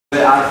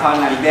Our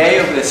final day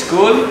of the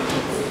school,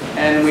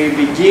 and we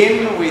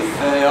begin with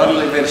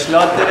Oliver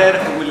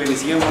Schlotterer, who will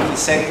resume his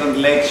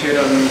second lecture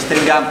on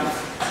string amplitudes.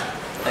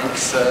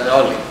 Thanks,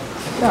 Ollie.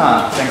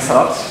 Yeah, thanks a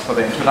lot for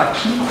the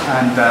introduction,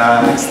 and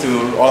thanks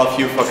to all of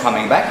you for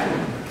coming back.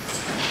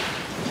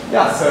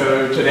 Yeah,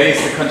 so today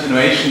is the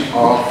continuation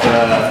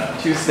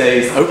of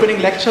Tuesday's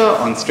opening lecture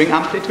on string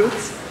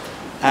amplitudes.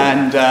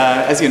 And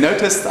as you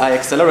noticed, I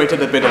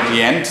accelerated a bit at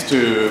the end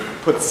to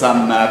put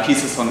some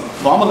pieces on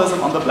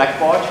formalism on the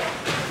blackboard.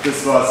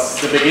 This was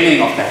the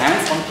beginning of the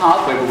hands-on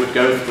part, where we would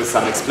go through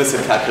some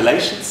explicit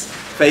calculations,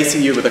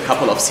 facing you with a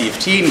couple of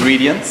CFT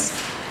ingredients.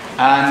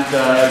 And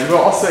you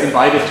were also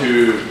invited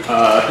to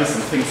do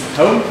some things at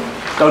home.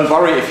 Don't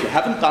worry if you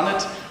haven't done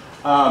it.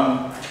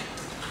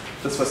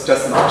 This was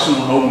just an optional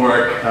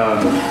homework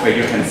where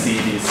you can see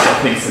these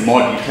things in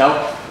more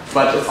detail.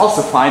 But it's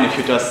also fine if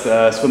you just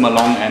swim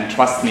along and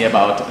trust me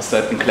about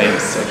certain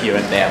claims here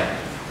and there.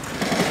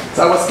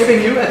 So I was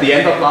giving you, at the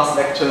end of last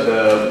lecture,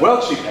 the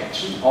worldsheet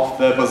action of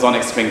the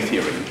bosonic string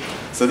theory.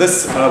 So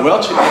this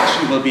worldsheet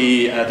action will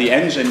be the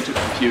engine to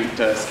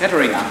compute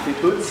scattering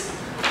amplitudes.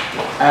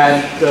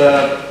 And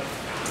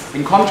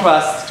in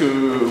contrast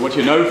to what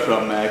you know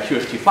from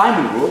QFT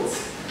Feynman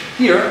rules,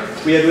 here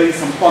we are doing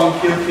some quantum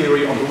field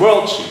theory on the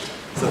worldsheet.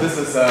 So this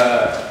is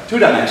a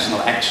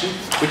two-dimensional action,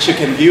 which you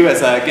can view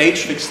as a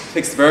gauge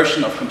fixed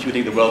version of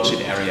computing the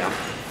worldsheet area.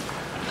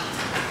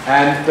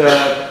 And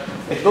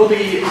it will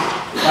be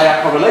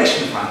via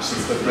correlation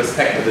functions with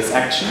respect to this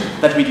action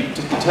that we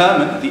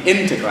determine the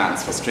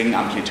integrands for string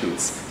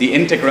amplitudes, the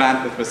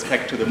integrand with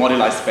respect to the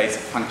moduli space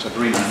of punctured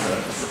Riemann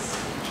surfaces.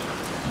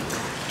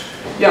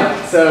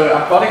 Yeah, so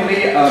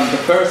accordingly,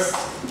 the first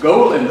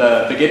goal in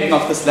the beginning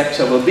of this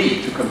lecture will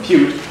be to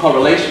compute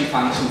correlation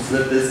functions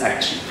with this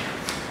action.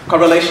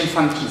 Correlation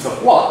functions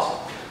of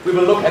what? We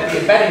will look at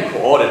the embedding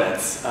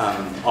coordinates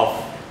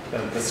of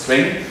the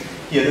string.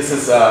 Here this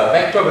is a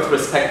vector with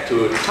respect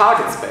to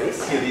target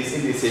space. Here these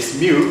indices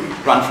mu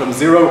run from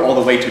 0 all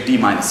the way to d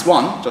minus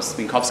 1, just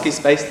Minkowski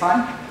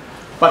space-time.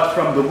 But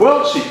from the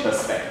worldsheet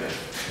perspective,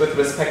 with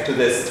respect to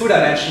this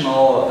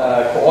two-dimensional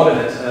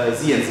coordinate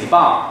z and z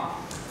bar,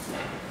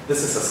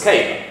 this is a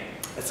scalar.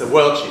 It's a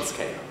worldsheet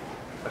scalar.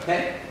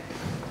 Okay?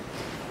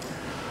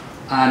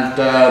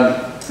 And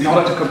in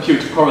order to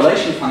compute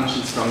correlation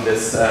functions from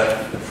this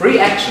free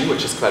action,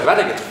 which is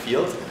quadratic in the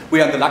field, we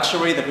have the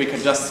luxury that we can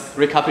just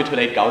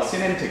recapitulate Gaussian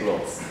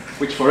integrals,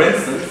 which for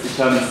instance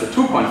determines the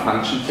two-point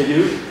function for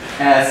you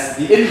as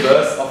the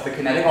inverse of the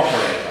kinetic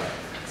operator.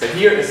 So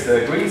here is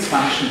the Green's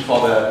function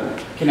for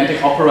the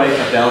kinetic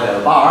operator del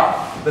del bar.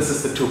 This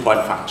is the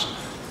two-point function.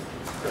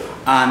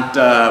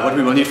 And what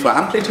we will need for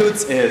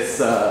amplitudes is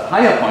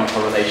higher point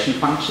correlation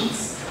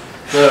functions.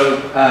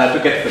 So to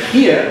get from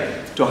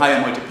here to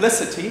higher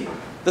multiplicity,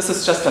 this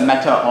is just a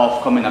matter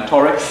of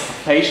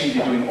combinatorics,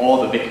 patiently doing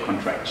all the Wick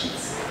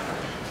contractions.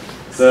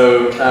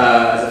 So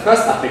as a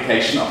first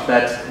application of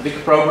that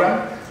Wick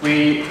program,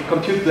 we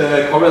compute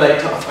the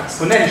correlator of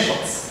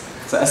exponentials.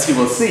 So as you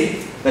will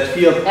see, that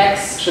field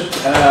x should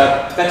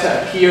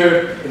better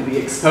appear in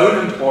the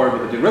exponent or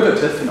with the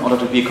derivative in order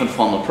to be a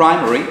conformal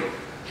primary.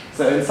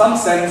 So in some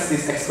sense,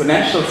 these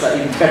exponentials are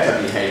even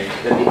better behaved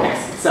than the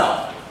x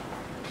itself.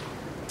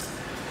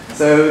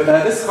 So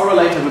this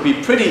correlator will be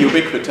pretty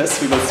ubiquitous.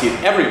 We will see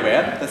it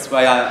everywhere. That's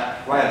why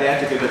I dare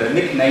to give it a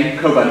nickname,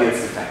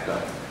 Kober-Nielsen factor.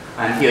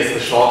 And here's the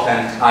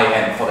shorthand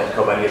IN for that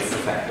Kober-Nielsen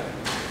factor.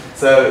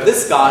 So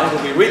this guy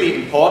will be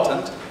really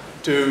important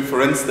to,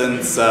 for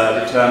instance,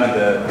 determine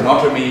the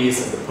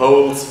monotonies and the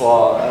poles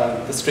for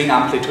the string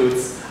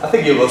amplitudes. I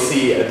think you will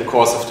see in the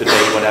course of today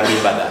what I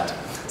mean by that.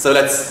 So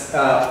let's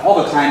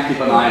all the time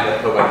keep an eye on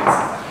that Kober-Nielsen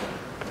factor.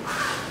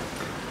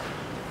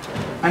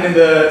 And in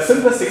the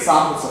simplest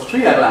examples of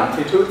tree-level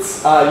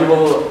amplitudes, you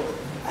will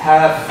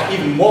have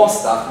even more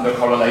stuff in the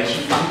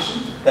correlation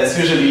function. There's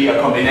usually a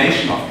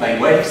combination of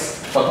plane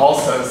waves, but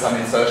also some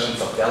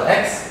insertions of del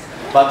x.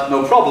 But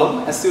no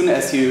problem, as soon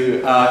as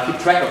you keep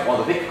track of all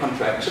the Wick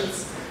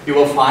contractions, you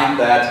will find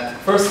that,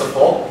 first of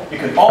all, you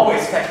can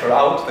always factor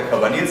out the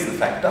Kober-Nielsen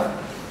factor.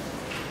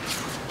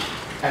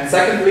 And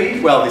secondly,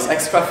 well, these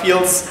extra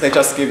fields, they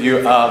just give you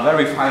a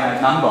very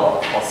finite number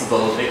of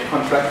possible Wick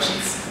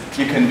contractions.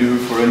 You can do,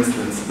 for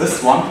instance,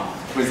 this one,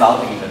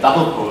 resulting in a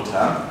double pole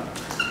term.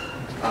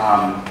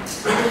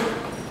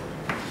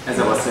 As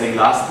I was saying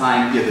last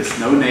time, here this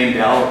no-name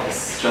del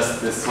is just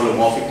this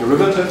holomorphic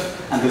derivative,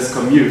 and this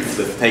commutes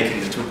with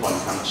taking the two-point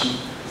function.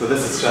 So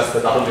this is just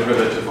the double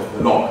derivative of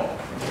the log.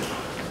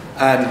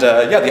 And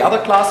yeah, the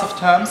other class of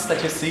terms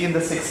that you see in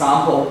this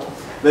example,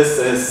 this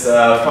is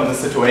from the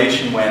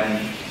situation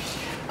when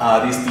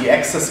these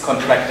dx's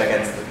contract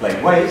against the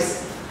plane waves.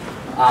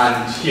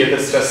 And here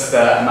this just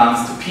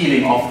amounts to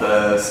peeling off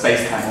the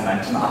space-time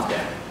momentum up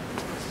there.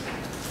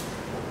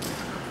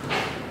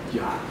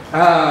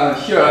 Yeah.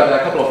 Here are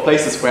a couple of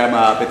places where I'm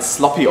a bit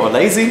sloppy or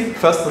lazy.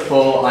 First of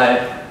all,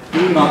 I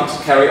do not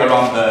carry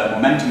around the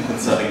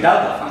momentum-conserving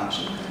delta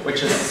function,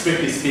 which is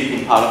strictly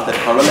speaking part of that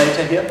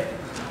correlator here.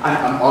 And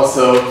I'm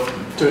also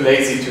too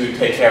lazy to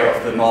take care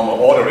of the normal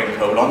ordering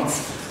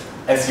colons.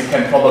 as you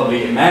can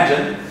probably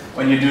imagine,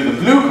 when you do the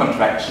blue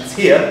contractions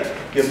here,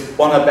 you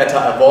want to better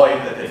avoid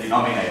that the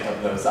denominator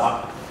blows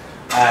up.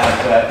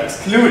 And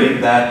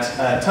excluding that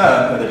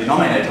term where the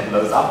denominator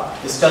blows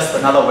up is just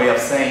another way of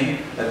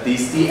saying that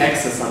these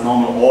dx's are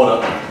normal order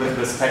with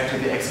respect to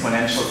the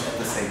exponentials at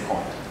the same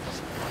point.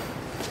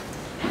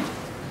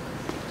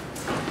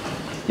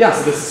 Yeah,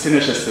 so this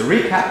finishes the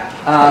recap.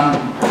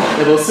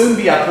 There will soon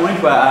be a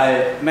point where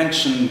I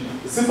mention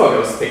the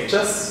superghost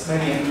pictures,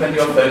 maybe in 20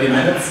 or 30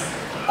 minutes.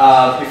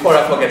 Before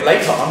I forget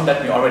later on,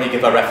 let me already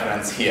give a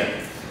reference here.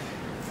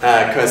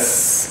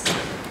 Because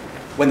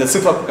when the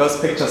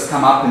superghost pictures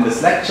come up in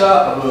this lecture,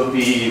 I will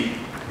be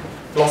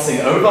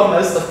glossing over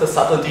most of the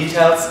subtle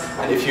details.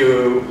 And if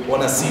you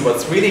want to see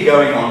what's really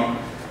going on,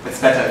 it's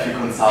better if you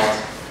consult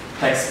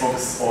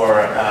textbooks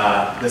or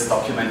this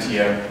document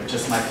here, which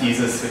is my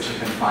thesis, which you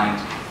can find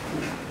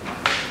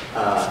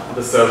on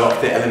the server of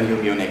the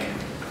LMU Munich.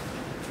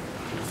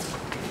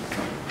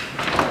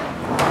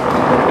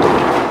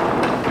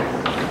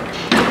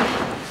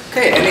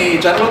 Okay, any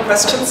general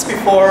questions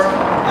before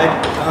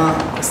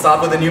I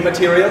start with the new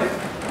material?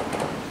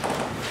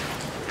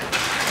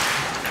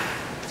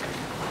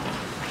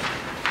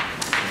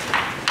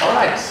 All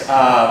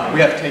right, we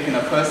have taken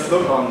a first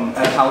look on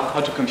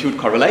how to compute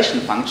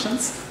correlation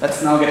functions.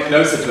 Let's now get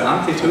closer to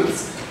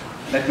amplitudes.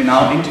 Let me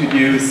now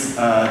introduce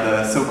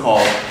the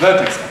so-called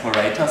vertex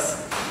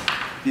operators.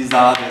 These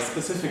are the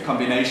specific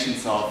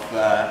combinations of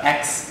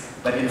x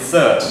that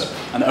insert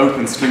an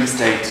open string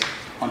state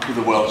onto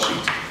the world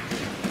sheet.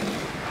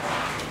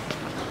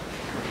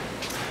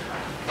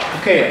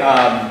 Okay,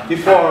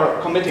 before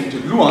committing to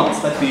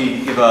gluons, let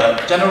me give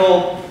a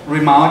general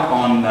remark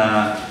on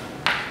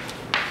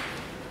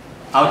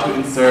how to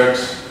insert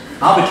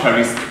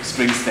arbitrary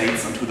string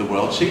states onto the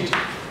world sheet.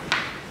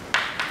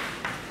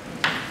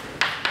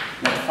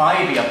 Let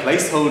phi be a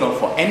placeholder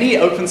for any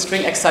open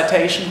string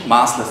excitation,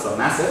 massless or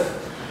massive.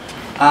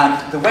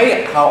 And the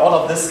way how all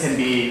of this can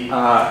be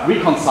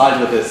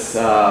reconciled with this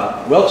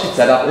world sheet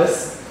setup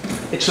is,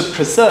 it should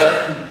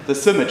preserve the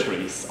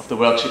symmetries of the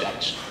world sheet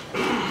action.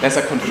 There's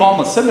a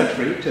conformal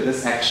symmetry to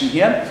this action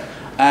here,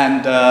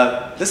 and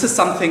this is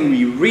something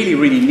we really,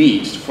 really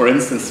need, for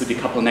instance, to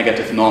decouple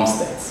negative norm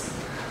states.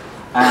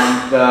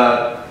 And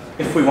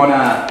if we want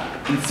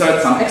to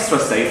insert some extra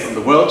states on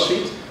the world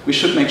sheet, we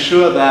should make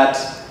sure that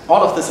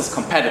all of this is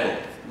compatible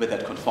with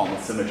that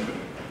conformal symmetry.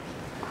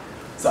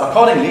 So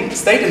accordingly,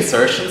 state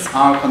insertions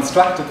are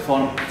constructed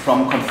from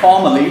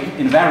conformally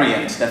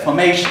invariant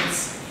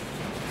deformations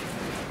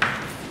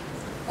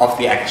of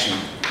the action.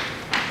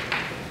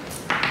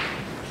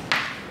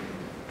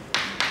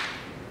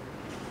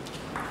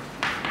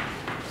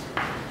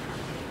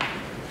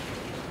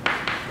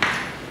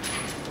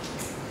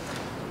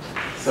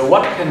 So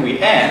what can we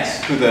add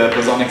to the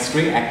bosonic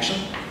string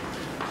action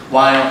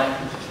while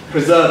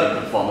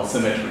preserving conformal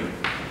symmetry?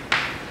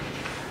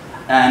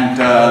 And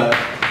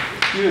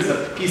here's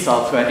a piece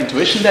of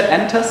intuition that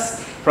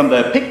enters from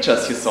the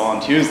pictures you saw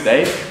on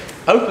Tuesday.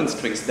 Open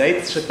string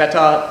states should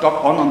better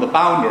dock on the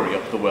boundary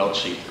of the world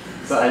sheet.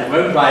 So I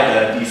won't write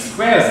a d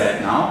square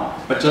z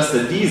now, but just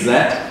a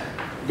dz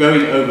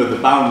going over the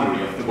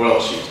boundary of the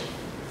world sheet.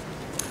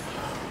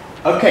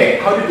 Okay,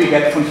 how did we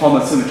get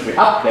conformal symmetry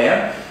up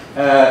there?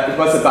 It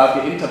was about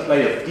the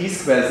interplay of d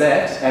square z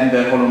and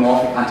the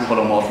holomorphic,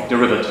 anti-holomorphic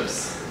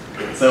derivatives.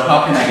 So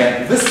how can I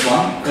get this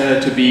one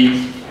to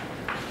be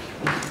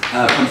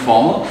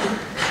conformal?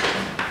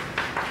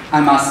 I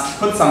must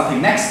put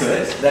something next to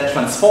it that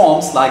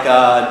transforms like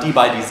a d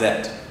by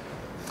dz.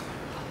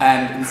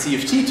 And in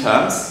CFT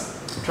terms,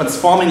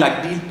 transforming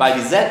like d by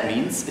dz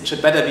means it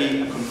should better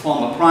be a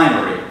conformal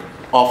primary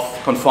of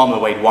conformal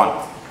weight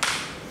 1.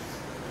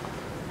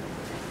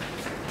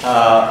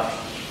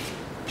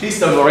 Please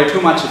don't worry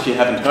too much if you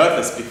haven't heard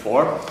this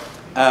before.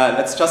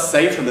 Let's just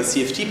say from the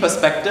CFT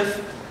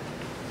perspective,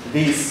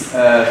 these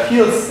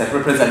fields that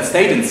represent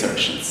state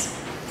insertions,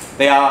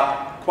 they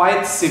are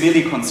quite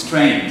severely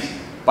constrained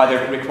by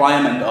the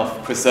requirement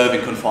of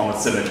preserving conformal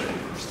symmetry.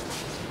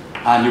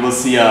 And you will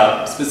see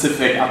a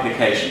specific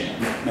application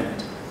in a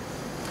minute.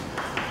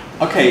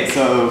 Okay,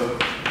 so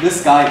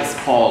this guy is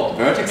called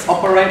vertex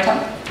operator.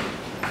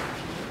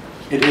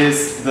 It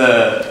is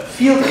the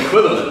field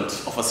equivalent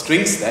of a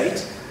string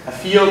state, a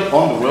field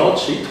on the world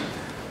sheet,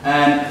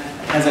 and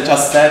as I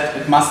just said,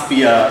 it must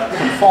be a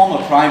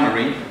conformal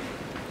primary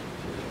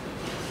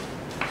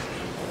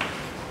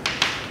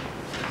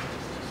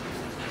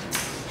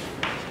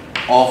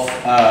of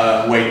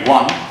weight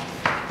 1,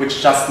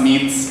 which just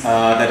means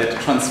that it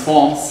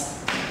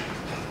transforms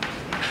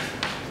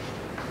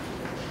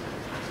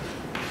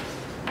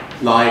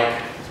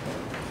like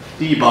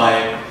d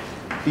by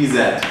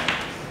dz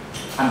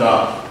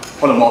under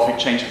holomorphic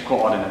change of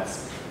coordinates.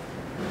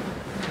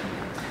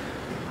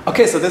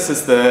 Okay, so this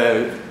is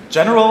the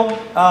general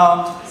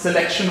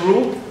selection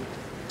rule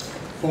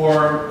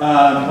for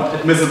what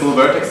admissible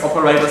vertex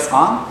operators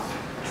are.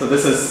 So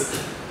this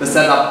is the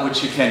setup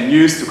which you can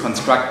use to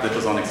construct the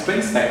bosonic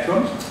string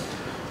spectrum.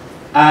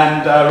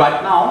 And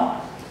right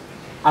now,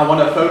 I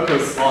want to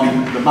focus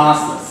on the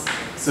massless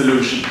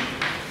solution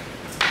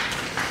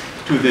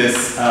to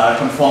this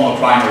conformal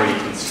primary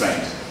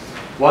constraint.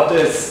 What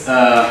is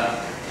the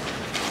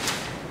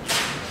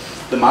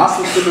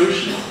massless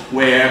solution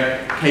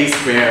where k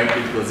squared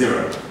equals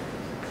 0?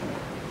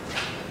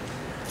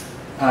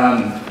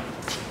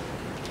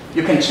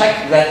 You can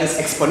check that this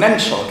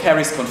exponential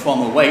carries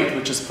conformal weight,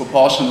 which is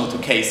proportional to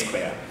k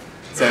squared.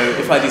 So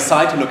if I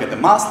decide to look at the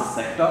massless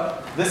sector,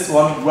 this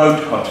one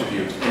won't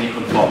contribute any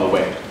conformal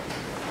weight.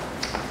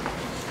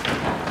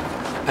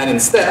 And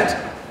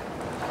instead,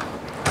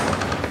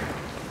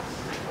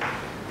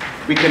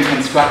 we can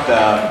construct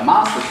the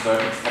massless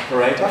vertex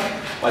operator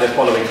by the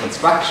following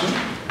construction.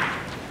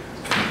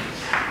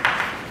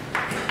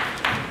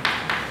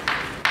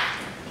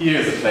 Here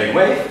is a plane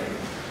wave,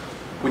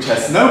 which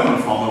has no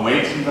conformal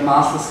weight in the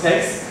massless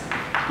case,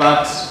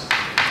 but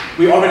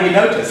we already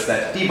noticed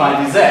that d by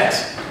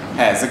dz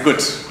has a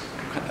good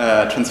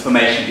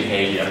transformation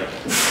behavior.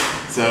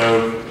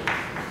 So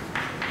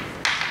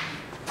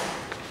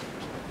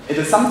it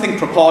is something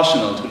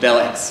proportional to del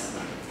x.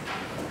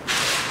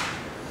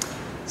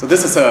 So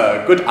this is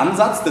a good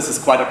ansatz. This is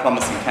quite a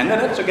promising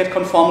candidate to get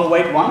conformal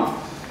weight 1.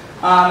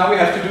 Now we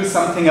have to do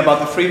something about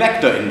the free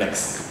vector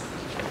index.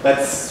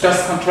 That's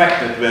just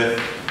contracted with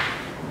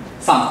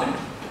something.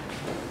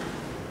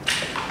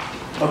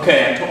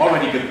 Okay, and to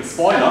already give the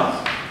spoiler,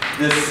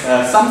 this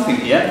something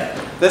here,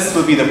 this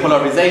will be the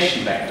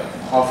polarization vector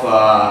of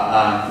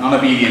a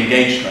non-abelian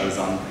gauge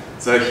boson.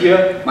 So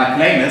here, my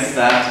claim is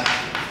that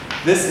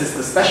this is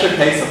the special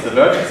case of the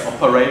vertex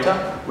operator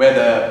where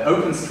the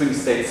open string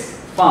states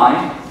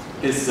phi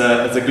is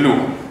a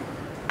gluon.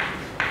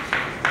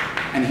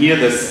 And here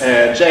this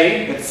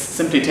J, it's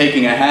simply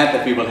taking ahead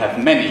that we will have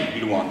many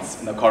gluons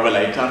in the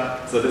correlator.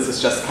 So this is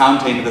just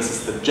counting, this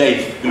is the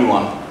Jth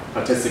gluon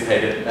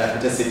participating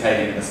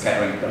in the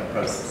scattering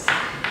process.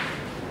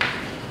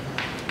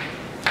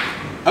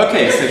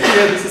 Okay, so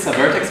here this is a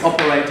vertex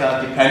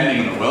operator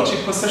depending on the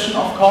worldsheet position,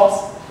 of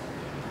course.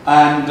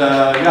 And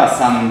yeah,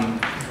 some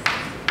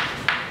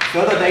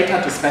further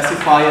data to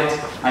specify it.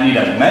 I need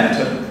a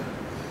momentum.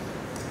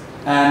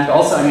 And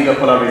also I need a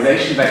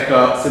polarization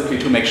vector simply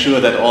to make sure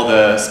that all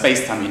the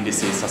space-time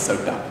indices are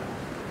soaked up.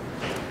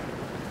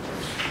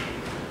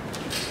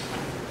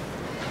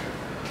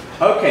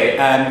 Okay,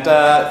 and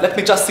let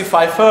me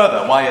justify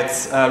further why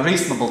it's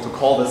reasonable to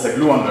call this a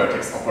gluon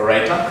vertex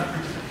operator.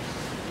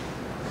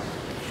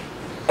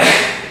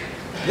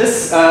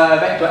 This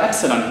vector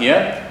epsilon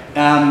here,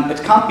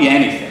 it can't be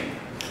anything.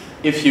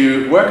 If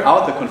you work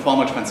out the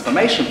conformal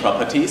transformation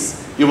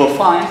properties, you will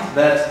find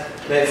that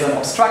there's an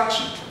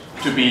obstruction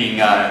to being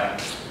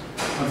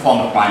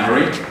conformal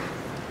primary.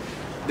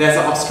 There's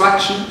an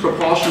obstruction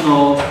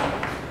proportional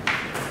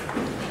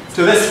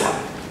to this one.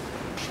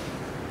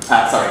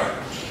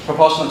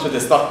 Proportional to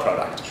this dot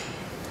product.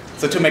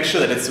 So to make sure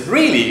that it's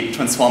really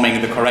transforming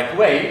in the correct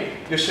way,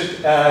 you should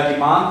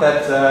demand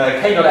that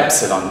k dot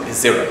epsilon is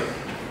 0.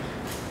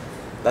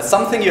 That's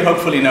something you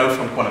hopefully know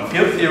from quantum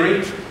field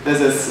theory.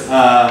 This is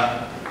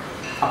a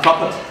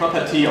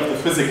property of the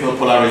physical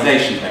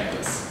polarization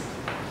vectors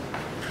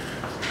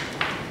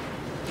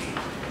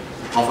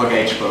of a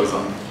gauge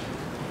boson.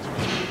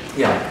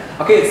 Yeah.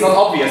 Okay, it's not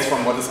obvious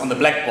from what is on the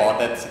blackboard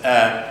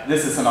that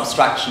this is an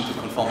obstruction to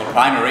conformal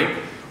primary.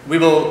 We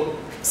will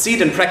see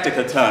it in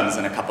practical terms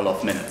in a couple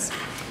of minutes.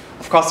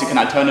 Of course, you can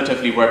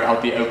alternatively work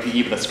out the OPE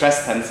with a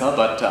stress tensor,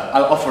 but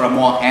I'll offer a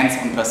more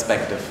hands-on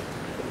perspective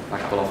in a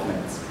couple of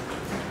minutes.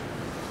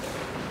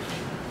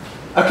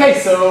 Okay,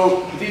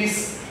 so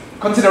these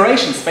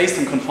considerations based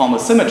on conformal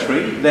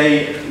symmetry,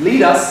 they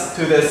lead us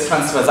to this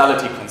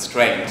transversality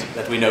constraint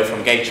that we know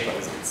from gauge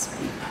bosons.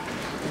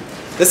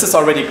 This is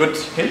already a good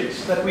hint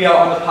that we are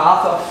on the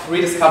path of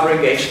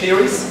rediscovering gauge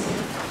theories.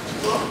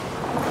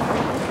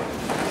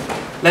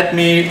 Let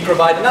me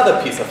provide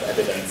another piece of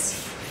evidence.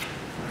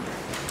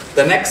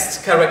 The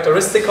next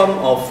characteristicum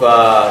of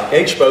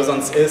gauge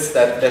bosons is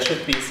that there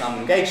should be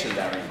some gauge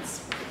invariance.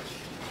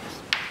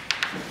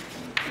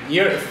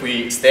 Here, if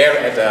we stare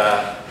at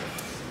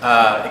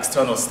an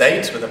external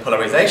state with a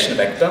polarization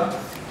vector,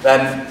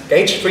 then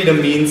gauge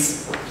freedom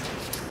means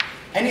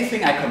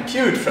anything I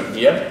compute from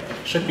here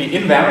should be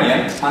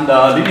invariant under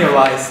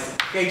linearized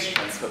gauge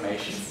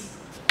transformations,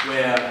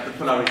 where the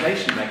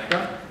polarization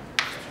vector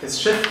is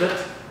shifted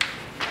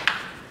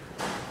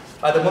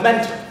by the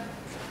momentum.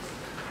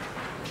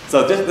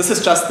 So this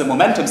is just the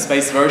momentum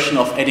space version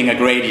of adding a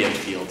gradient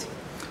field.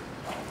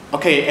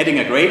 Okay, adding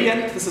a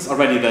gradient, this is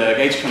already the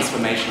gauge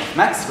transformation of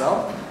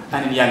Maxwell,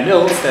 and in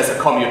Yang-Mills there's a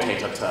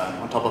commutator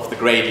term on top of the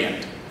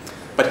gradient.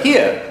 But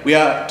here we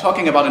are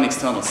talking about an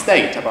external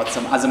state, about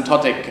some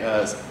asymptotic,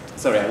 a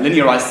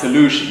linearized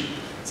solution.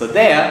 So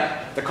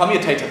there, the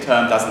commutator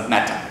term doesn't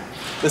matter.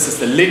 This is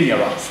the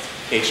linearized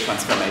gauge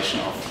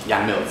transformation of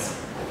Yang-Mills.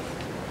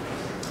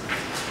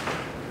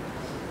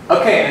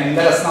 Okay, and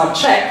let us now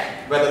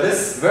check whether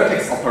this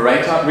vertex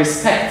operator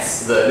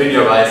respects the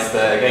linearized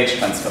gauge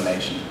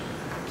transformation.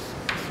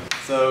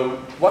 So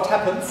what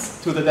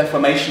happens to the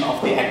deformation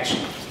of the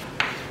action?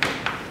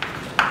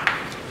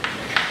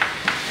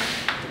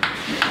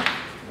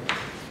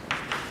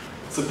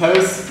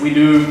 suppose we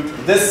do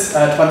this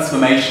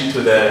transformation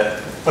to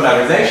the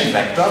polarization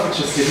vector, which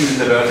is hidden in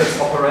the vertex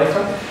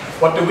operator.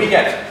 What do we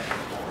get?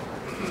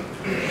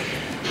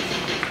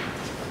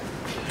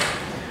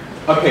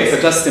 Okay,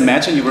 so just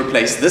imagine you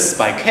replace this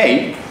by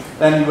k,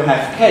 then you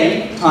have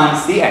k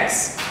times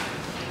dx.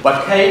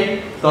 But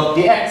k dot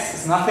dx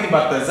is nothing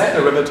but the z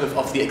derivative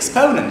of the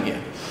exponent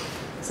here.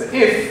 So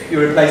if you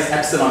replace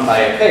epsilon by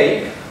a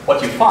k,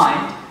 what you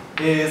find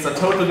is a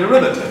total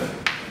derivative.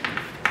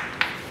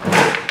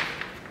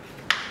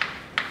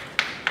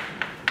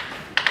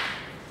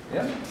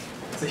 Yeah?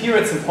 So here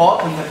it's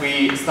important that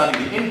we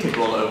study the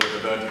integral over the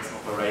vertex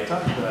operator,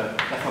 the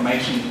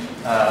deformation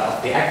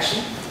of the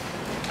action.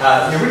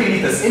 You really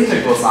need this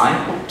integral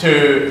sign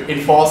to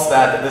enforce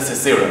that this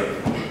is 0.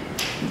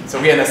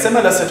 So we are in a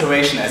similar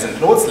situation as in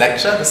Claude's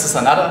lecture. This is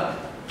another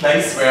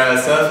place where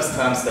surface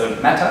terms don't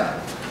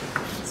matter.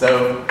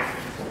 So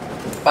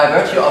by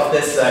virtue of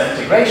this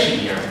integration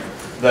here,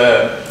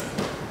 the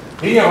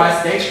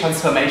linearized gauge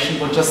transformation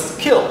will just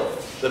kill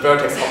the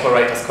vertex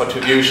operator's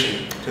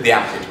contribution to the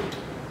amplitude.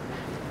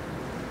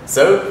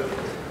 So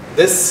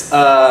this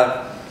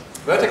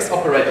vertex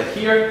operator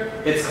here,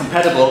 it's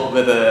compatible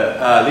with the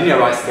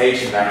linearized gauge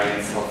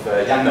invariance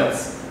of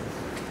Young-Mills.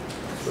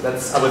 So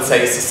that's, I would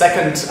say, is the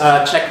second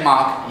check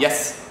mark.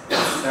 Yes,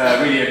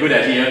 it's really a good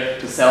idea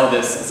to sell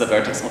this as a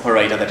vertex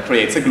operator that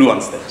creates a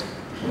gluon state.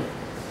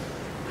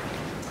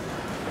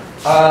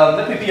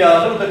 Let me be a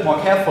little bit more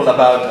careful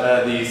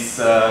about these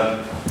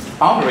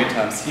boundary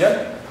terms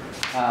here.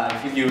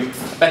 Give you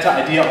a better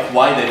idea of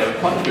why they don't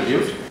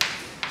contribute.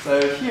 So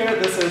here,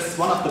 this is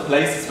one of the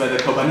places where the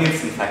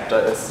Kober-Nielsen factor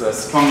is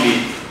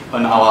strongly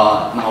on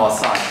our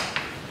side.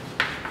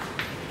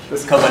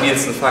 This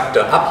Kober-Nielsen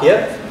factor up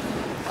here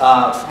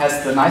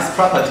has the nice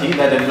property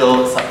that it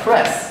will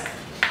suppress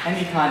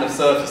any kind of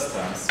surface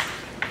terms.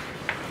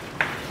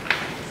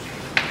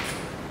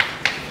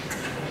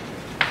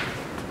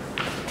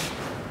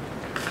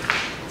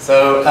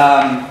 So,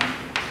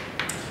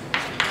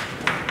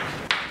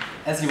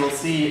 as you will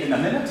see in a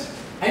minute,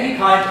 any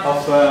kind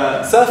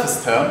of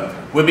surface term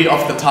will be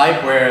of the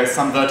type where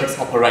some vertex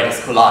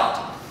operators collide.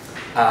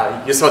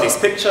 You saw these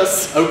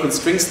pictures, open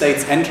string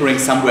states entering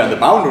somewhere on the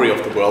boundary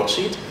of the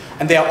worldsheet,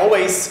 and they are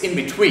always in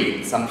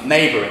between some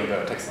neighboring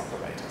vertex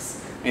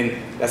operators. I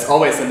mean, there's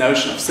always a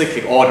notion of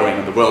cyclic ordering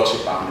on the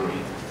worldsheet boundary.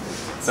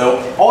 So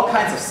all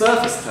kinds of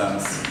surface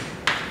terms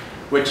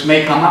which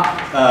may come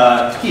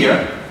up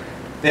here,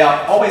 they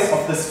are always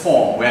of this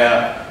form,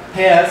 where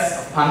pairs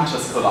of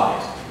punctures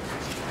collide.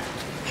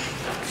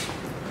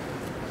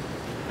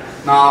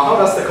 Now, how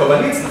does the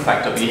Kober-Nielsen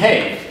factor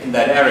behave in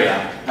that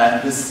area,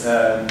 in this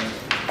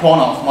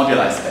corner of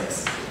moduli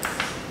space?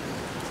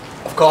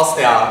 Of course,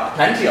 there are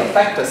plenty of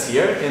factors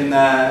here in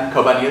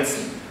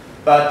Kober-Nielsen,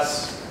 but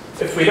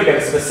if we look at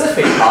a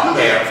specific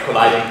pair of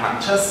colliding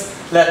punctures,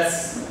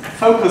 let's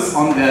focus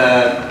on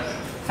the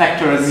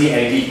factor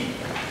ZAD.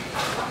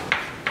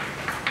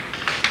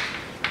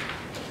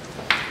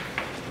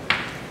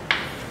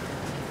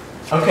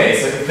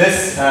 Okay, so if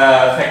this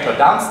factor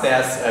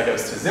downstairs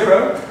goes to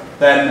 0,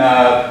 then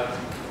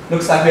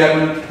looks like we are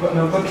on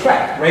a good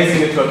track.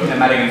 Raising it to a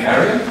kinematic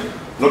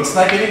invariant looks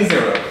like getting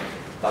 0,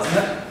 doesn't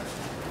it?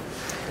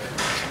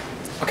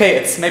 Okay,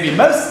 it's maybe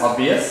most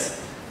obvious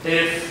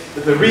if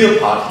the real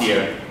part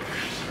here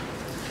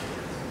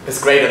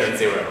is greater than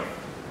 0.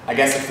 I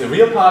guess if the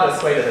real part is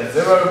greater than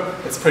 0,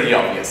 it's pretty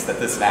obvious that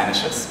this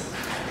vanishes.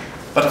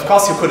 But of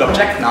course you could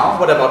object now,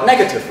 what about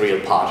negative real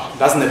part?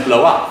 Doesn't it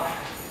blow up?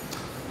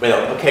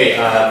 Well, okay,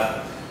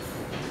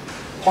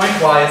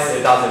 point-wise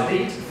it does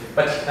indeed.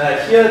 But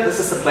here, this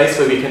is the place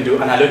where we can do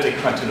analytic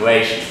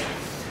continuation.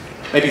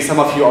 Maybe some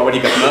of you already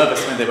got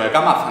nervous when there were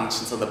gamma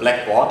functions on the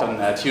blackboard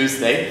on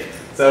Tuesday.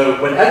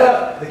 So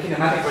whenever the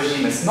kinematic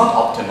regime is not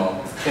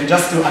optimal, you can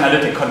just do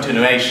analytic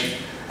continuation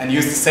and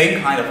use the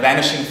same kind of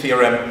vanishing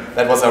theorem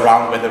that was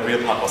around when the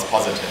real part was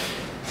positive.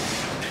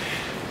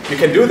 You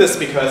can do this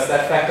because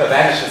that factor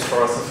vanishes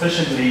for a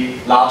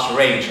sufficiently large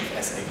range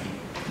of SAE.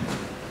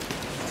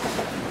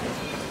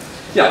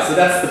 Yeah, so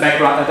that's the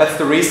background, that's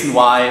the reason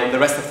why the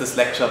rest of this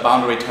lecture,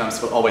 boundary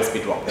terms will always be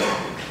dropped.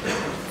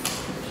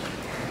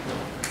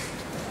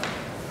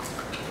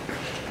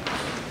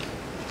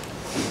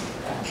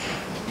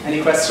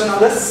 Any question on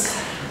this?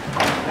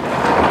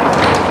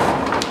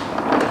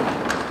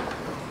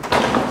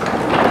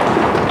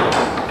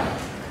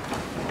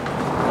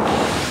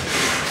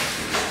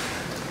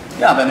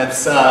 Yeah, then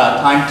it's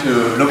time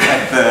to look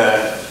at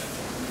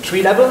the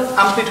tree-level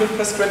amplitude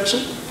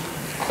prescription.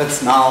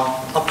 Let's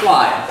now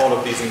apply all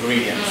of these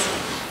ingredients.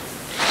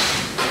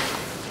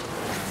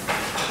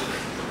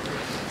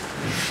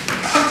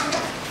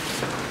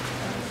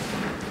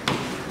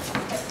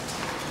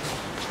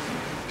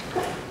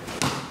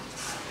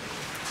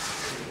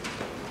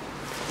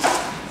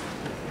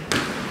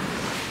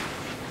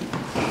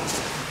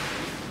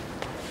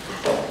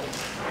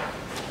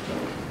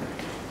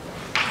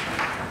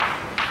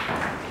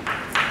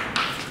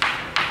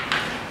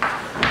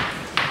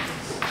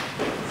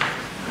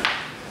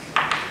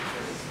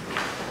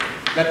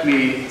 let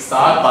me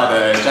start by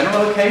the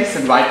general case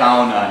and write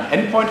down an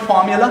endpoint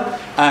formula.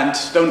 And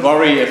don't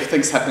worry if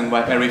things happen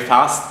very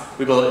fast.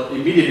 We will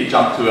immediately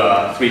jump to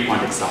a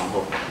 3-point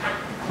example.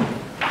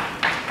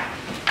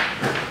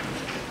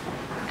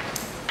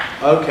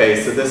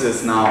 Okay, so this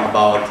is now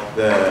about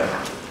the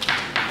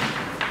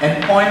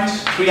endpoint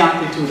tree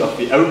amplitude of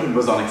the open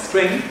bosonic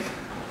string.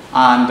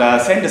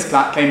 And same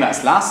disclaimer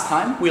as last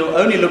time, we'll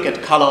only look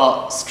at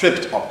color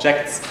stripped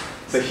objects.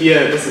 So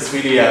here, this is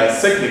really a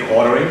cyclic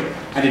ordering,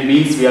 and it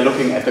means we are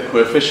looking at the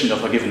coefficient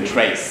of a given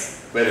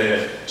trace, where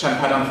the chunk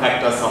pattern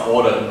factors are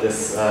ordered in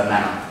this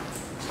manner.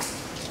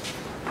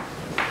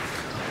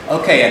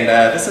 Okay, and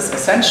this is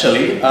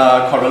essentially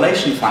a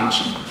correlation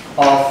function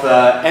of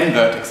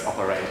n-vertex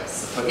operators.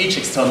 So for each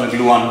external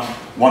gluon,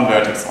 one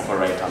vertex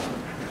operator.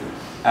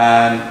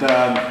 And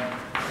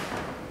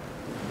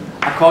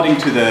according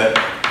to the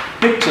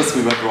pictures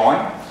we were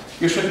drawing,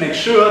 you should make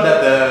sure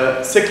that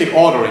the cyclic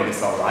ordering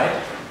is all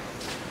right.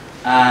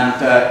 And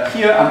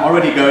here I'm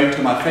already going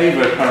to my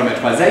favorite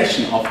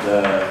parametrization of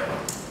the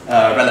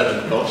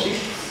relevant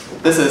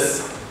worldsheet. This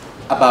is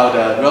about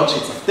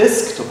worldsheets of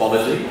disk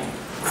topology.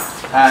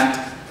 And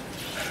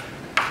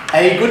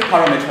a good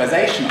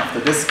parametrization of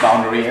the disk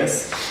boundary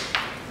is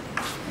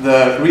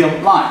the real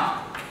line.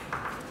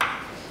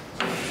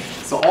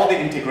 So all the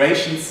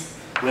integrations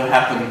will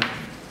happen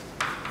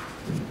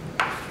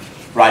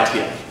right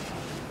here.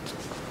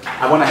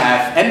 I want to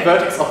have n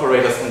vertex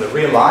operators on the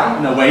real line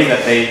in a way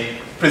that they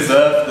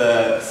preserve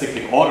the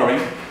cyclic ordering.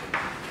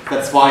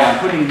 That's why I'm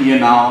putting here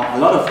now a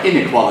lot of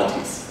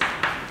inequalities.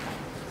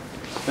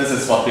 This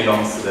is what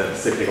belongs to the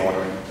cyclic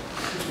ordering.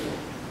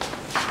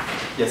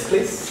 Yes,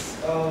 please?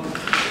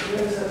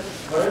 There's a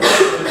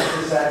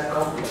variable is that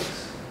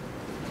complex.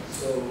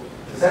 So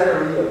is that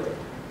a real?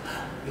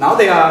 Now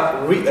they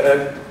are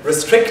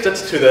restricted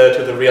to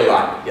the real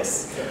line,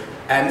 yes. Okay.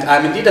 And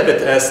I'm indeed a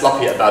bit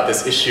sloppy about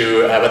this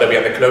issue, whether we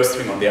are the closed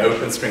string or the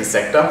open string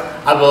sector.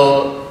 I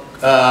will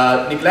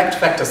neglect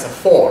factors of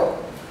 4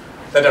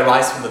 that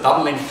arise from the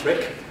doubling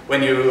trick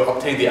when you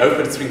obtain the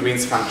open string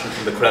Green's function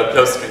from the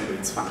closed string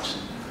Green's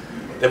function.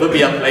 There will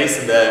be a place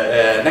in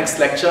the next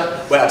lecture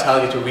where I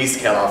tell you to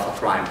rescale alpha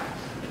prime.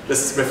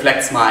 This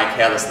reflects my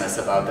carelessness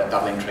about that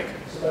doubling trick.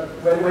 So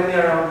when they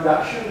are on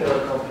reaction, they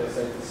are complex.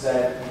 Like Z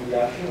in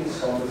reaction is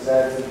complex, Z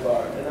is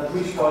bar. And at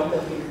which point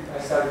I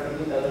start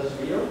thinking that as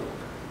real?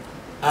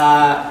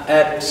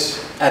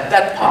 At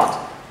that part,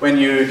 when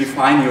you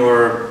define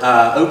your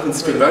open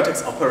string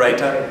vertex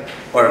operator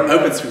or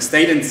open string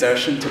state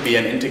insertion to be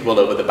an integral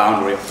over the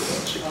boundary of the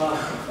worldsheet.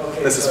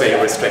 Okay, This is where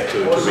you restrict to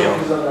real.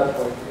 On that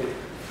point. Okay.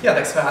 Yeah,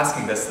 thanks for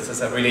asking this. This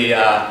is a really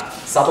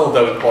subtle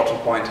though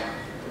important point.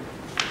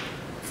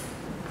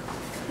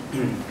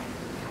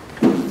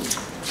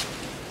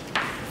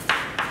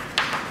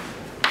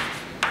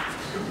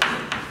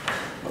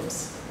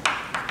 Oops.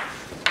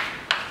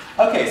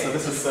 Okay, so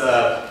this is,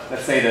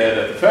 let's say,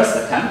 the first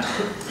attempt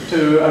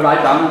to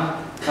write down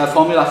a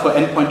formula for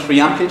endpoint tree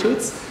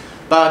amplitudes.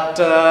 But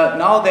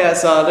now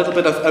there's a little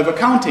bit of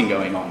overcounting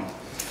going on.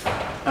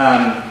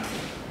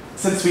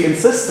 Since we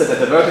insisted that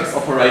the vertex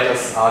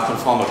operators are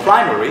conformal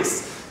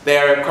primaries,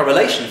 their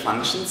correlation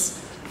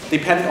functions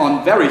depend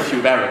on very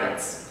few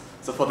variables.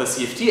 So for the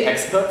CFT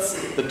experts,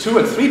 the 2-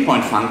 and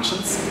 3-point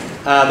functions,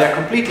 they're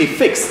completely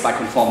fixed by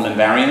conformal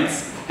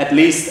invariance, at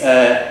least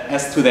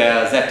as to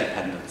their Z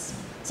dependence.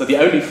 So the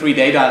only free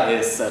data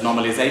is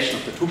normalization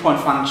of the 2-point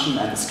function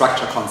and the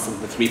structure constant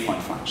of the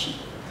 3-point function.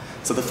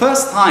 So the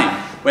first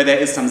time where there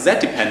is some Z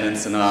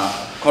dependence in a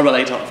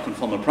correlator of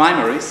conformal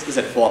primaries is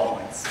at 4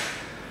 points.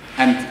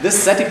 And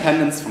this Z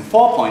dependence from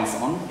 4 points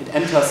on, it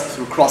enters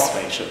through cross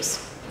ratios.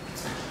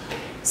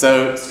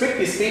 So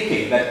strictly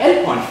speaking, that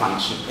endpoint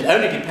function, it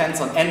only depends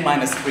on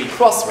n-3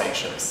 cross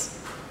ratios.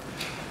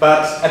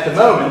 But at the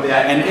moment, there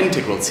are n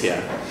integrals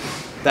here.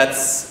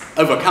 That's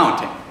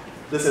overcounting.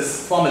 This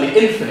is formally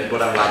infinite,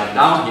 what I'm writing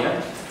down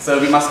here. So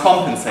we must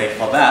compensate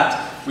for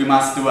that. We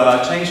must do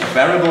a change of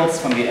variables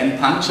from the n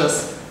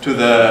punctures to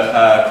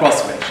the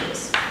cross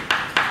ratios.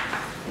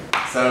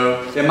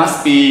 So there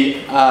must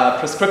be a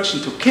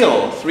prescription to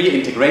kill 3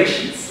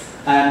 integrations.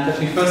 And let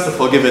me first of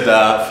all give it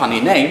a funny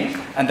name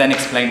and then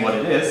explain what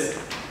it is.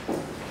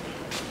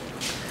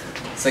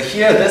 So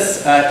here,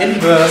 this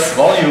inverse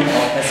volume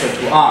of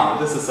SO2R,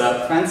 this is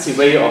a fancy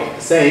way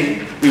of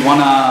saying we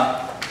want to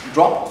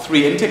drop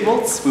 3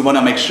 integrals. We want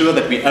to make sure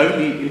that we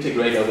only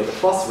integrate over the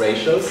cross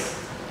ratios.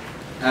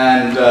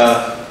 And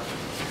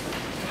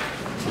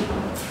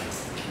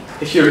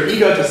if you're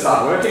eager to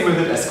start working with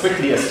it as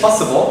quickly as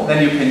possible,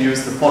 then you can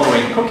use the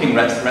following cooking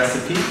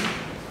recipe.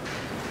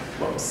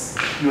 Whoops.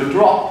 You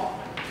drop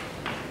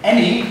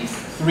any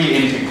 3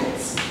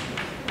 integrals.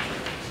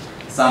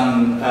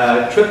 Some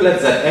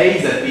triplet ZA,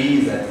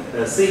 ZB,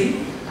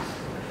 ZC.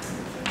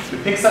 You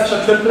pick such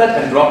a triplet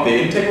and drop the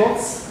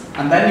integrals,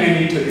 and then you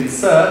need to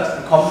insert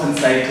a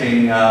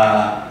compensating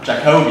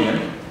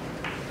Jacobian.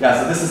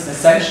 Yeah, so this is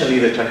essentially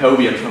the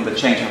Jacobian from the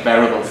change of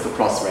variables to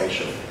cross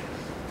ratio.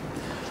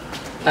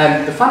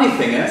 And the funny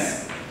thing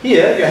is,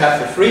 here you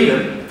have the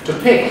freedom to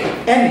pick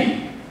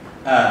any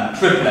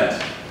triplet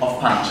of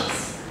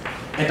punctures.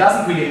 It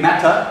doesn't really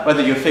matter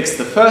whether you fix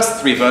the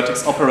first 3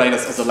 vertex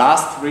operators or the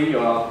last 3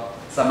 or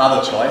some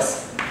other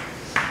choice.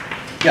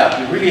 Yeah,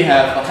 you really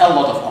have a hell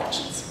lot of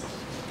options.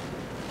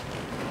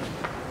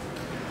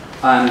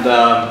 And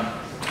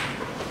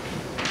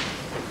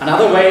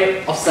another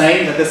way of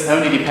saying that this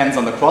only depends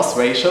on the cross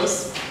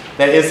ratios,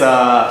 there is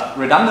a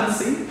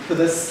redundancy to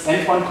this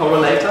endpoint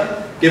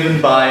correlator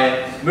given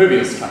by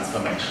Möbius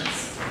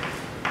transformations.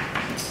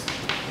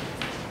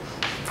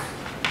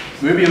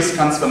 Möbius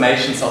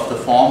transformations of the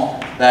form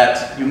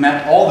that you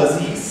map all the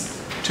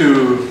z's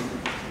to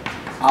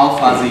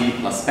alpha z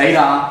plus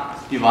beta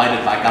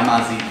divided by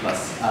gamma z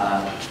plus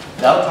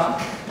delta,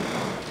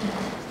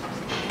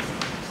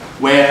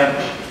 where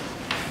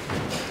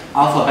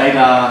alpha,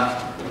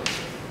 beta,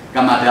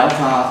 gamma,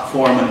 delta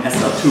form an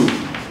SL2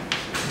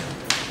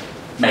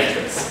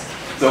 matrix.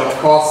 So of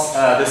course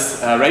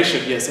this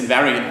ratio here is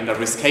invariant under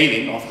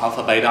rescaling of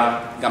alpha,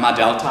 beta, gamma,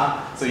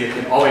 delta, so you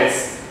can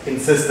always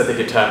insist that the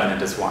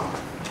determinant is 1.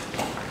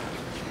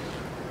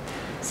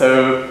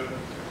 So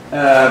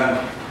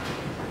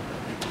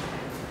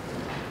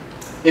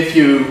if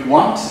you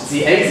want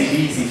the A, Z,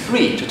 B,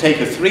 Z3 to take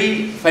the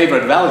 3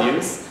 favorite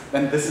values,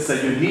 then this is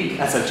a unique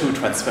SL2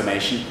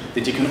 transformation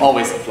that you can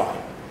always apply.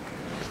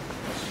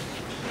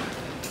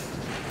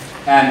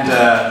 And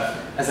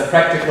as a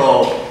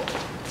practical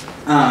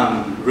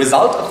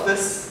result of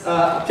this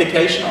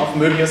application of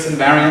Möbius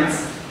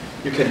invariance,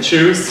 you can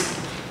choose,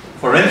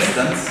 for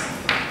instance,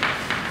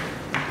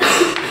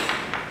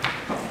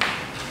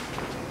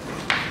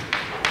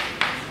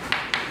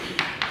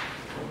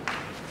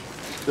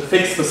 the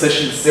fixed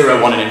positions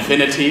 0, 1, and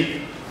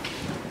infinity.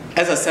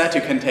 As I said,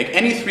 you can take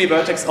any 3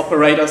 vertex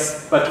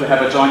operators, but to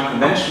have a joint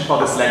convention for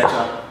this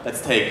lecture,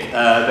 let's take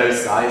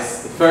those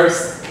guys, the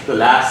first, the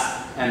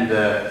last, and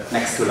the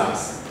next to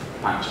last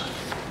puncture.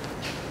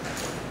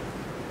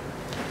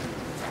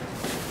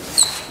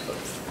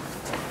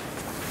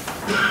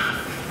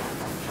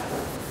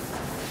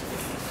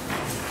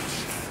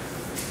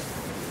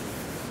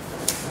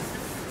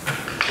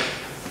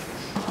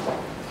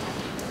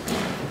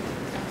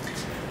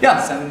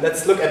 Yes, and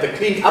let's look at the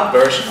cleaned up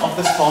version of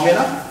this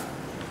formula,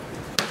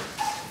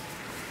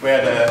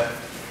 where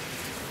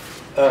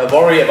the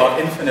worry about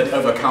infinite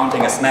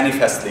overcounting is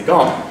manifestly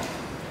gone.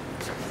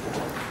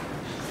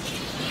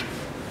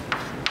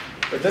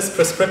 With this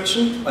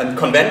prescription and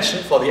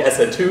convention for the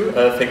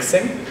SL2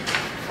 fixing,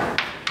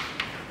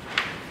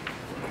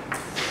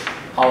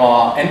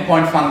 our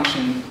endpoint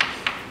function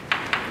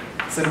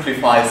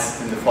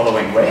simplifies in the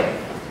following way.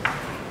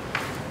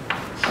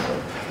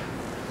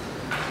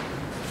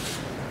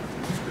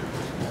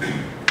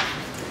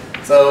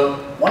 So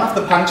one of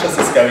the punctures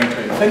is going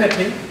to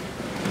infinity,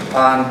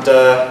 and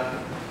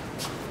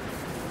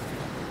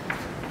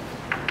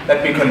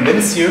let me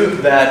convince you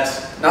that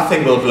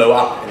nothing will blow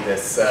up in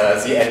this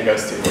Zn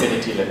goes to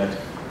infinity limit.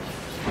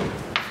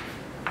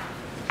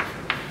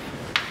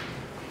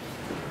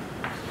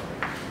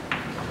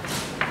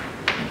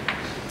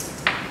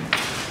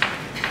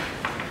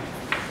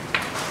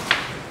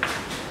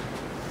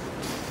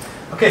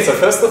 Okay, so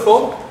first of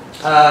all,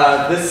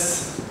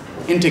 this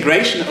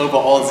integration over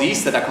all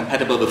z's that are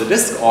compatible with the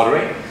disk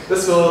ordering,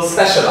 this will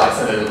specialize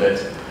a little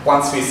bit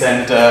once we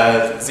send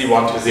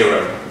z1 to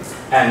 0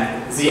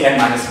 and zn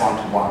minus 1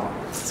 to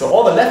 1. So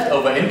all the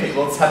leftover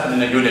integrals happen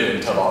in a unit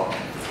interval.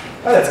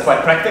 Well, that's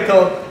quite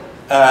practical.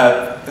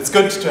 It's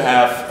good to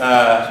have,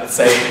 let's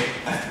say,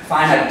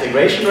 finite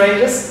integration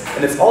ranges,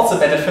 and it's also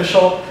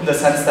beneficial in the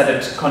sense that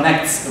it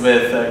connects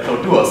with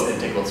Claude Duos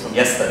integrals from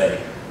yesterday,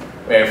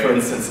 where, for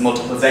instance,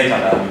 multiple zeta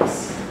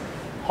values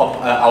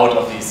hop out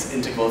of these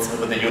integrals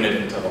over the unit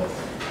interval.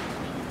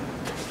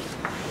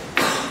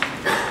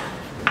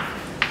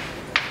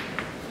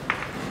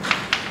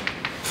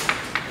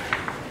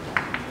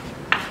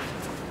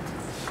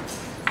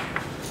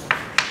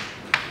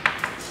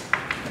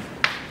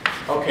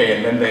 Okay,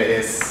 and then there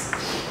is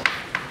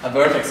a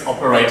vertex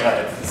operator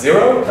at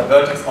 0, a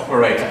vertex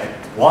operator at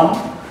 1,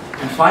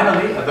 and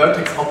finally a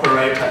vertex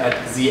operator at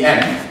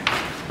Zn.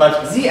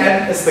 But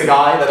Zn is the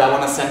guy that I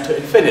want to send to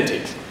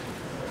infinity.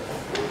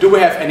 Do we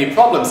have any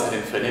problems at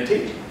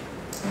infinity?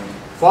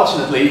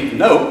 Fortunately,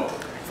 no.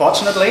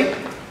 Fortunately,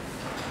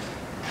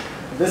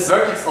 this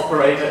vertex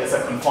operator is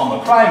a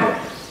conformal primary.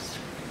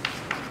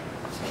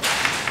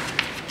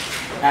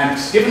 And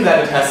given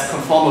that it has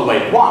conformal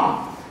weight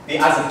 1, the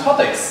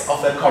asymptotics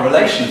of that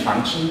correlation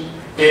function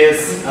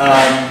is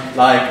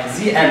like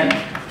Zn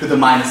to the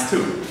minus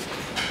 2.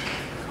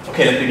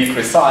 Okay, let me be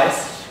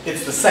precise.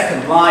 It's the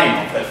second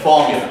line of that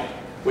formula,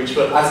 which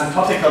will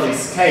asymptotically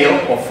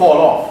scale or fall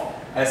off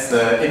as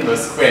the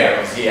inverse square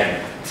of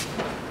Zn.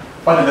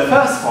 But in the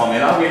first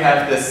formula, we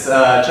have this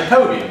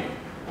Jacobian.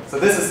 So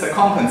this is the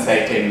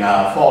compensating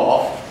fall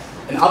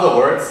off. In other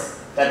words,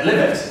 that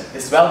limit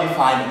is well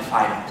defined and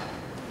finite.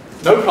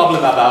 No problem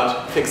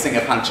about fixing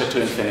a puncture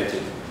to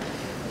infinity.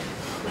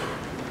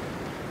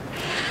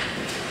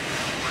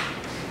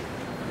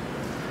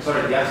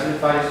 Sorry, the absolute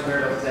value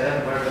squared of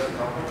Zn, where does it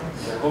come from?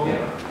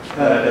 Jacobian?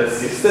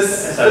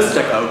 This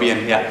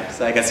Jacobian, yeah.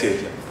 So I guess you.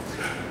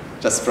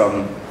 just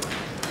from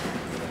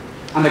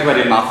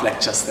undergraduate math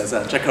lectures. There's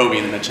a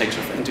Jacobian interchange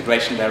of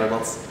integration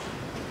variables.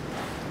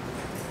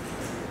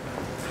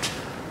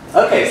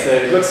 Okay, so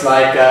it looks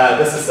like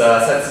this is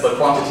a sensible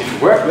quantity to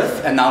work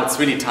with, and now it's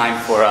really time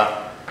for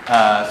a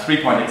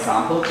 3-point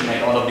example to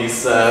make all of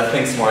these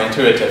things more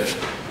intuitive.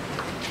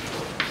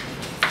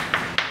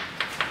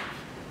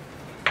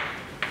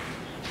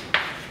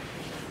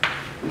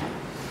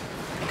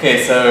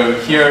 Okay, so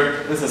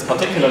here this is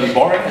particularly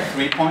boring at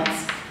 3 points.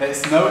 There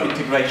is no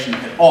integration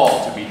at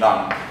all to be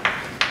done.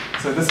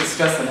 So this is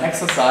just an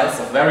exercise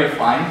of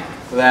verifying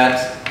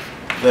that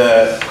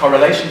the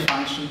correlation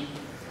function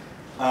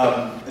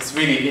is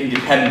really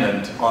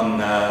independent on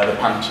the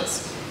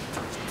punctures.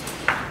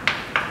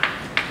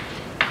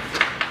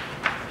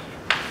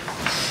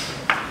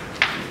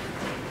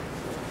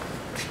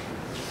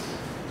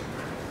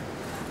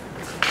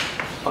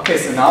 Okay,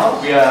 so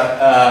now we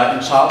are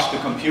in charge to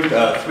compute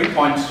a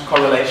 3-point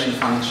correlation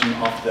function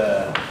of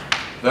the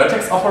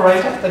vertex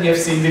operator that you have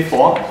seen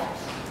before.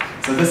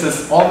 So this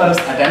is almost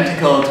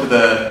identical to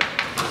the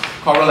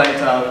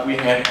correlator we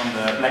had on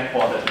the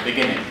blackboard at the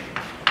beginning.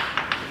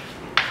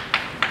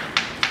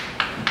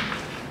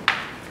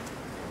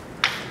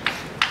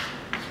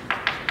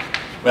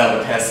 Well,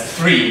 it has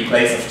 3 in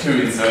place of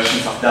 2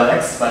 insertions of del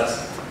x, but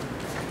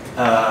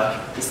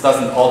this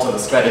doesn't alter the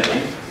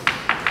strategy.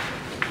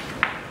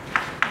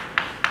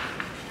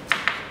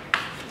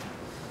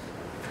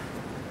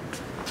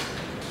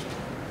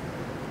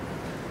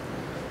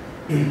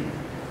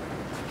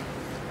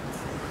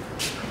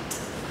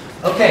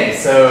 Okay,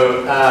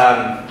 so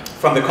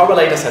from the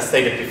correlators as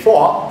stated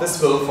before, this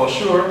will for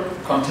sure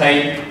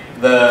contain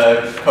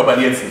the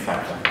Kober-Nielsen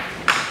factor.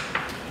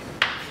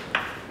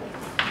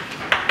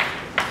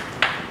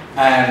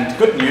 And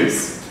good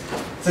news,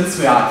 since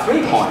we are at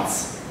 3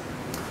 points,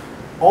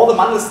 all the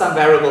Mandelstam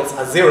variables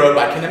are 0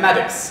 by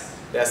kinematics.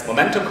 There's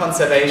momentum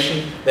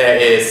conservation, there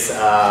is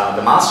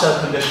the mass shell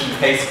condition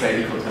k squared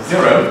equal to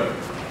 0.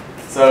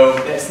 So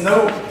there's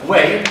no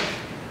way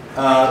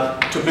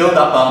to build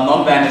up a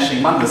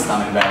non-vanishing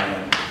Mandelstam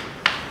invariant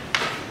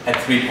at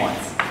 3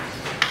 points.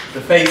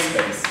 The phase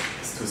space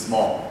is too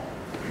small.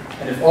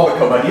 And if all the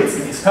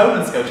Kober-Nielsen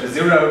exponents go to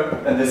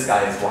 0, then this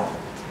guy is 1.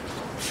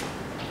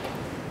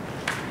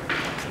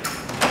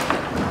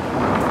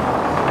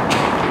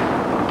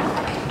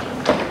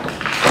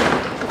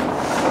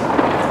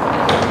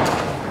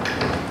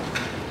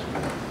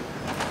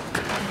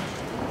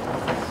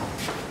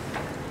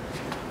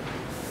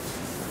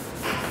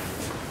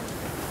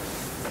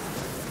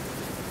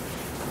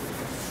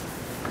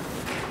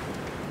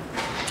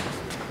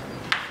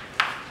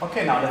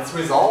 Okay, now let's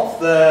resolve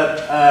the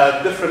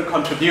different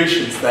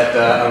contributions that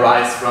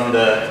arise from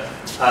the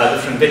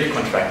different bit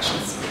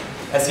contractions.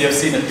 As you have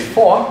seen it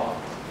before,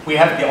 we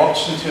have the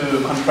option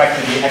to contract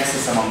the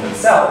x's among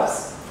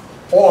themselves,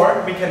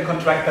 or we can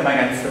contract them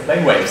against the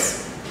plane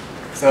waves.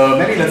 So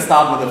maybe let's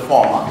start with the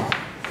former.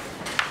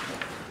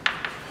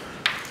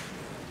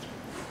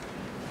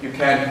 You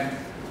can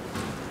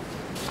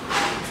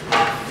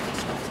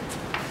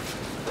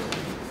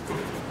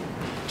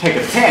take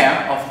a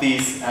pair of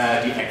these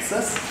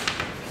dx's.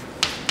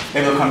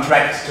 They will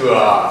contract to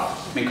a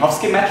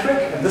Minkowski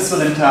metric, and this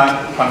will in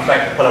turn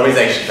contract the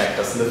polarization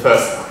vectors in the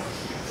first line.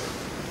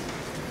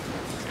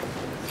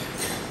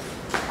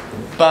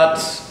 But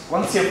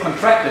once you've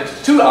contracted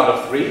 2 out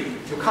of 3,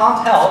 you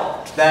can't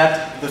help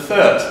that the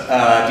third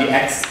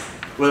dx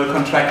will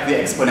contract the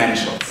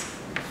exponentials.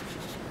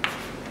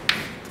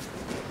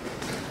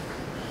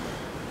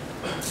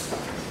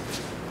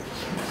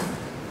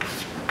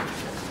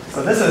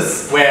 So this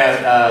is where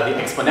the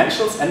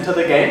exponentials enter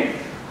the game,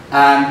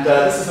 and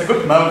this is a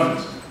good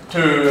moment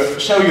to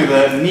show you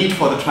the need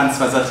for the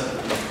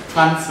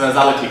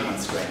transversality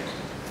constraint.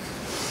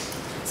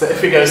 So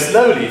if we go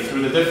slowly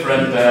through the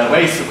different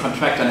ways to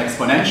contract an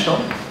exponential,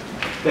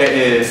 there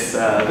is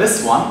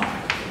this one,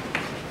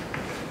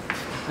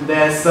 and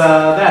there's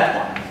that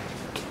one.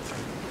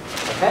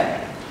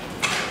 Okay?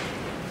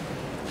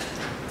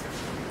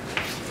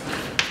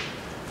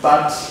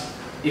 But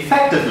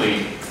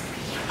effectively,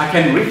 I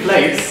can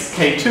replace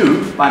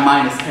K2 by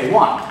minus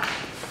K1.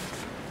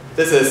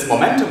 This is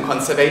momentum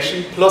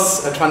conservation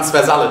plus a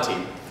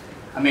transversality.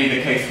 I mean,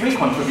 the K3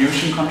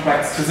 contribution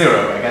contracts to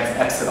 0 against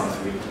epsilon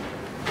 3.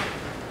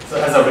 So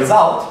as a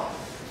result,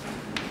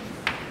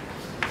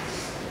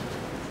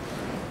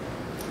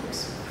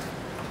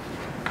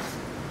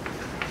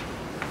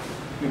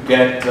 you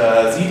get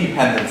z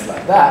dependence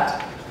like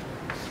that.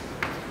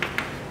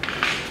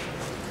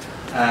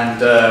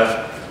 And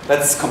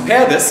let's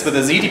compare this with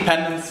the z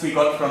dependence we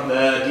got from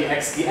the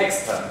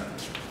dx term.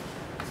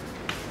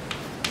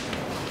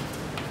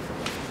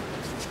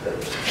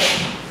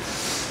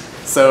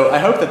 So I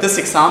hope that this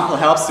example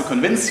helps to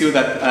convince you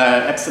that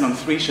epsilon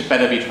 3 should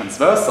better be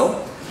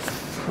transversal.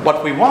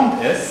 What we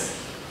want is,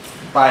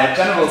 by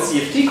general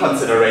CFT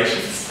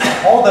considerations,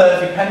 all the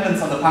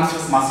dependence on the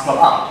punctures must go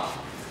up.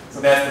 So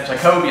there's the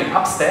Jacobian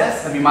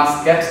upstairs, and we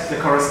must get the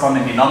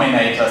corresponding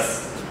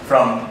denominators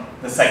from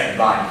the second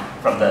line,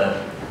 from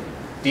the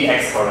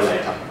dx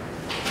correlator.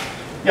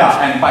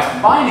 Yeah, and by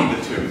combining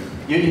the two,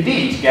 you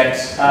indeed get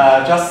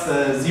just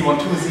the Z12,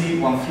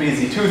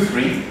 Z13,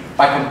 Z23.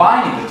 By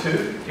combining the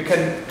two, you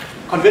can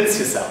convince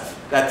yourself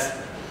that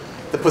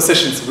the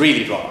positions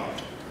really drop out.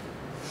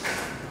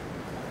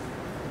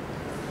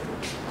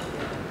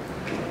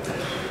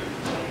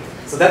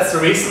 So that's the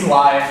reason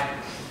why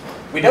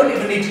we don't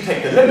even need to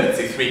take the limit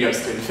Z3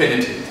 goes to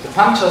infinity. The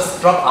punctures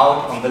drop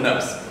out on the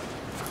nose.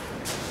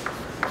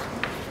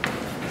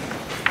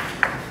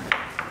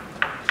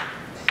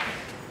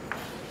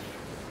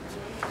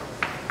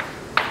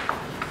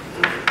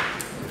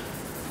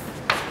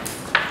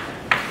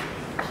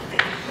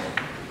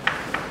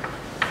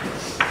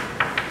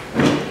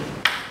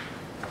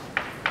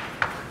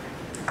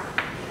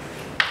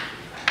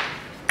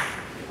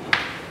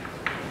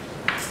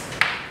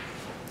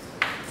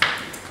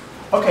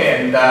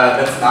 Okay, and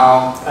let's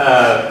now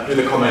do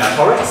the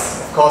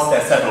combinatorics. Of course,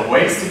 there are several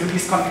ways to do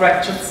these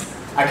contractions.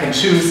 I can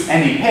choose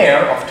any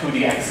pair of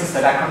 2D axes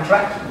that I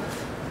contract.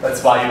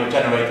 That's why you would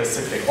generate the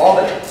cyclic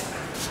orbit.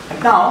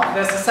 And now,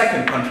 there's a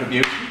second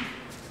contribution.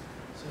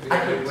 So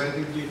when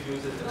did you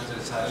use the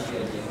transversality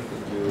again?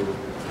 Could you...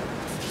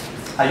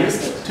 I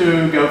used it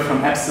to go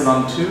from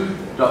epsilon 2,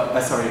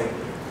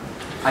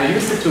 I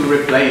used it to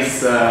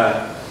replace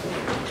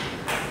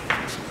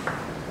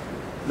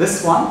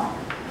this one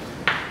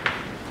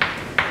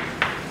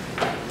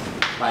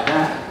by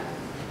that.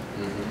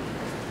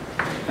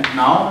 And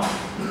now,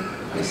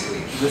 I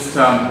see. this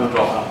term will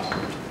drop out.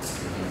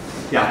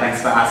 Yeah,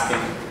 thanks for asking.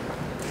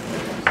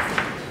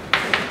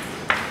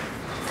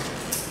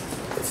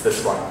 It's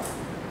this one.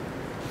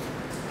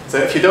 So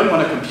if you don't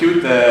want to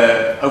compute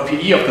the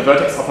OPE of the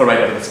vertex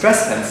operator with a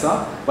stress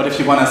tensor, but if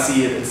you want to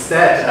see it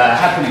instead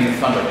happening in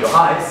front of your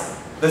eyes,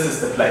 this is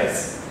the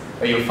place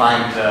where you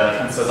find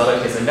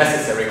transversality as a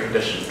necessary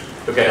condition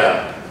to get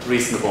a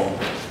reasonable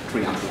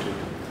string amplitude.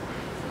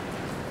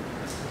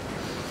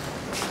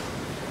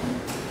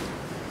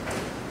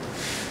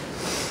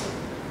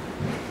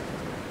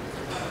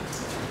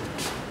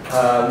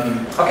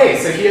 Okay,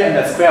 so here in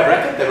that square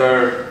bracket there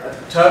were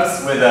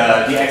terms with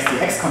a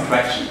dx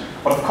contraction,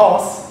 but of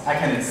course I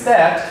can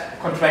instead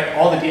contract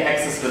all the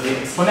dx's with the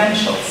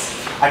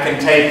exponentials. I can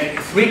take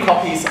 3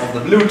 copies of the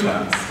blue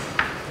terms.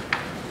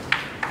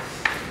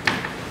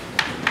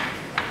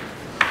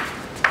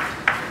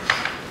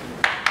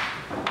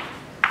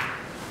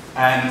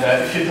 And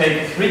if you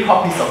take 3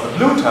 copies of the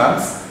blue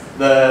terms,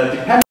 the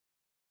dependent